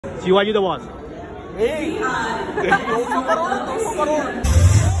Shivaji the boss. ये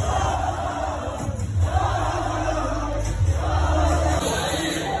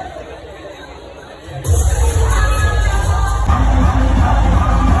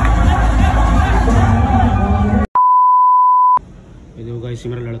देखो guys,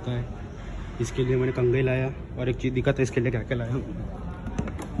 मेरा लड़का है, इसके लिए मैंने कंघी लाया और एक चीज़ दिखा था इसके लिए क्या क्या लाया हूँ।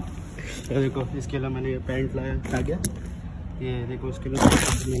 ये देखो, इसके लिए मैंने ये पैंट लाया, आ गया। ये देखो, इसके लिए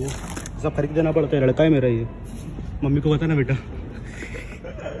मैंने सब खरीद देना पड़ता है, लड़का है मेरा ये। मम्मी को बताना बेटा।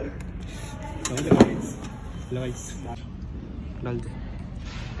 डाल दे,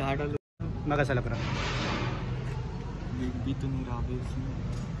 कहाँ डाल मैं कैसा लग रहा भी तो नहीं रहा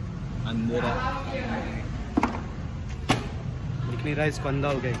अंधेरा दिख नहीं रहा, इसको अंधा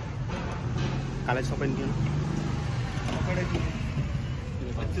हो गया। काला सा पहन के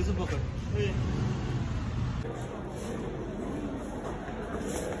अच्छे से पकड़।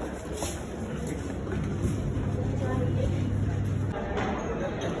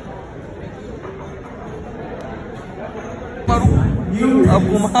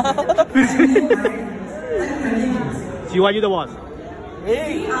 Shivaji the boss.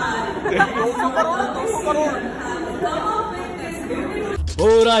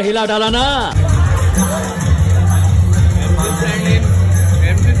 पूरा हिला डाला ना।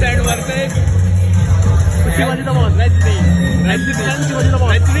 Shivaji the boss. Shivaji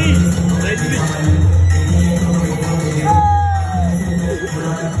the boss.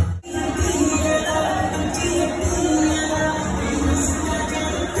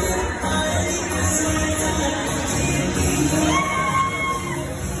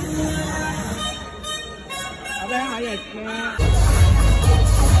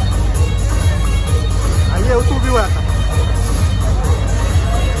 आइए तू भी हुआ था।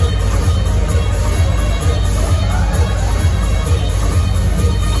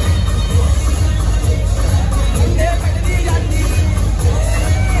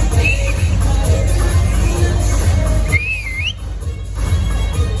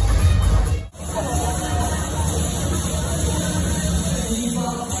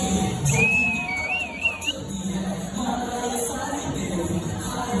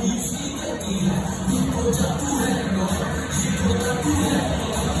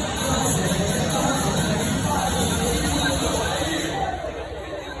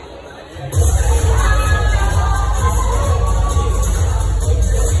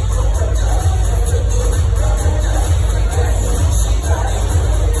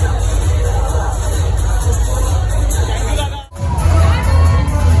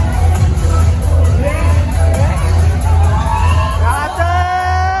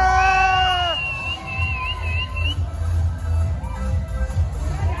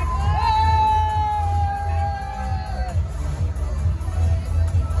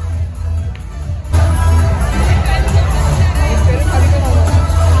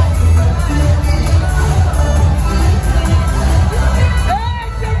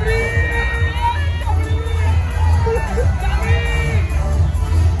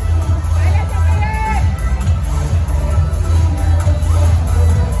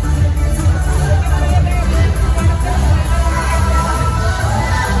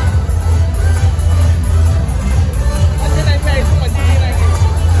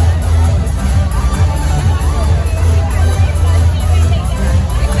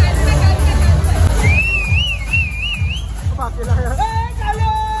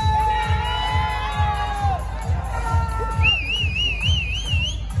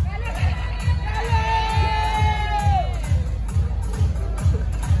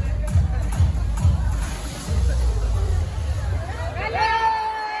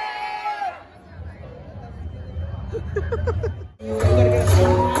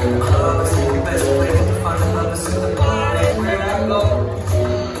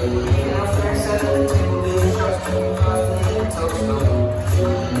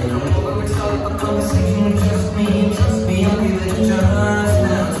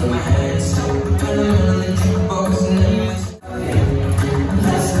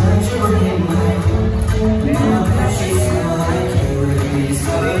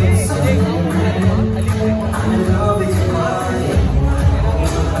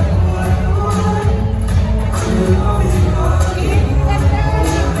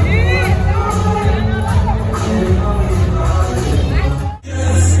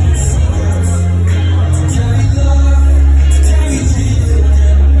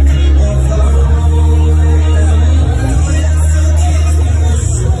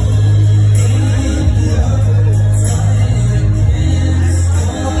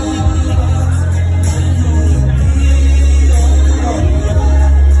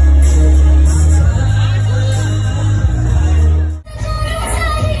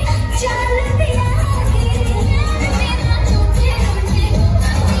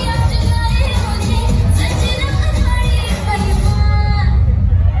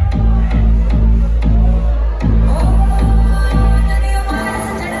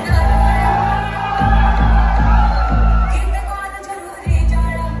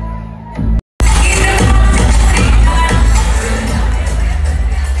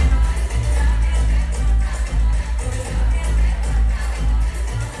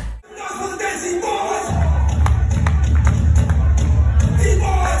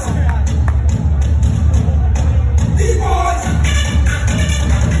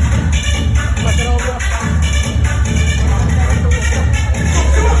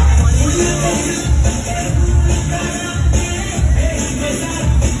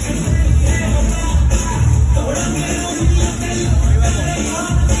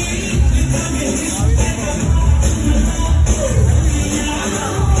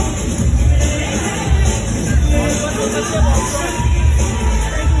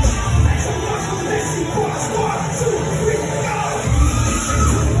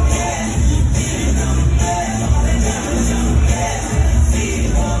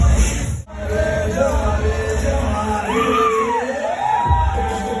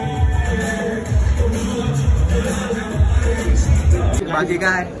 ये क्या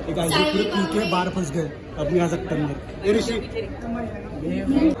है? पूरे पी के बाहर फंस गए, अब नहीं आ सकते अंदर। ये ऋषि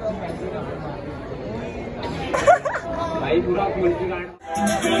भाई पूरा मुल्की गार्ड।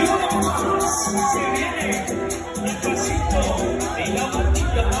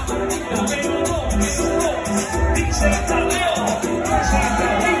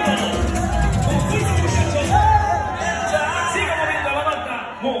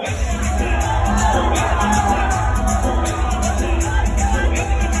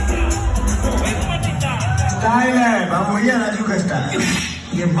 स्टाइल है बाबू, ये राजू का स्टाइल।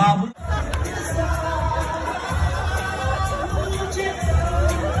 ये बाबू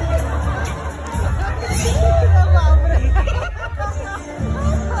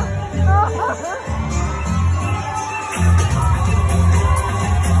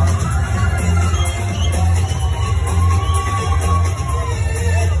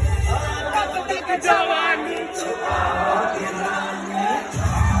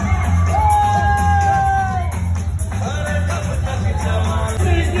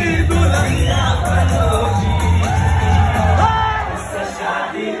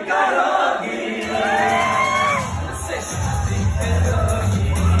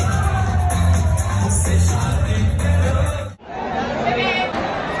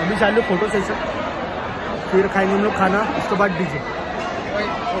चालू फोटो सेशन, फिर खाएंगे हम लोग खाना, उसके बाद डीजे।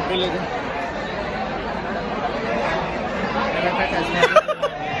 फोटो लेके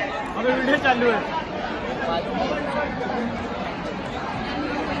अभी वीडियो चालू है।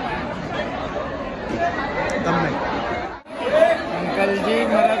 अंकल जी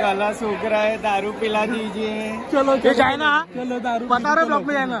मेरा गला सूख रहा है, दारू पिला दीजिए। चलो ये जाए ना, चलो दारू बता रहे ब्लॉक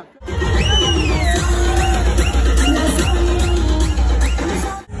में जाना।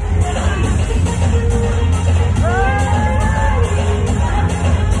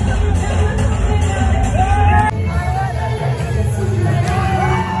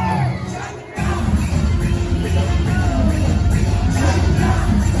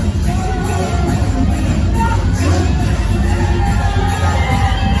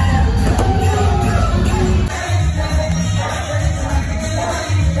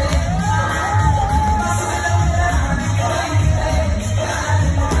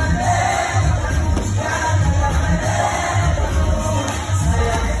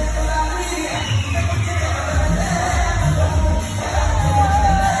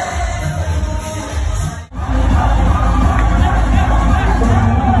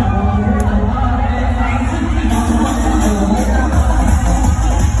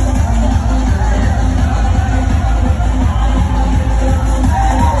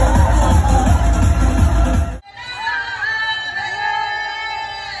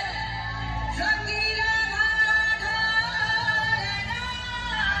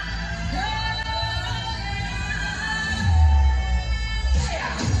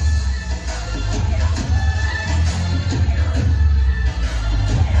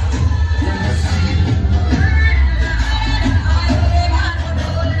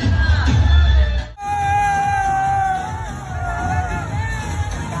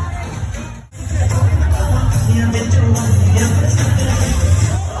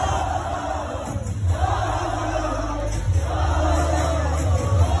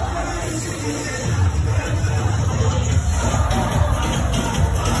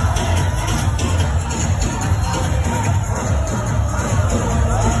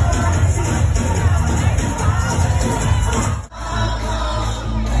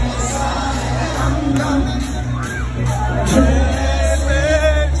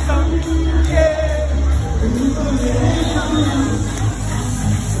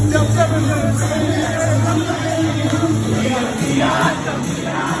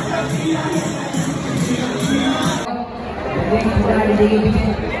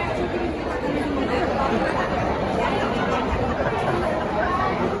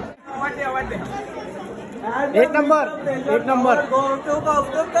 एक नंबर, एक नंबर।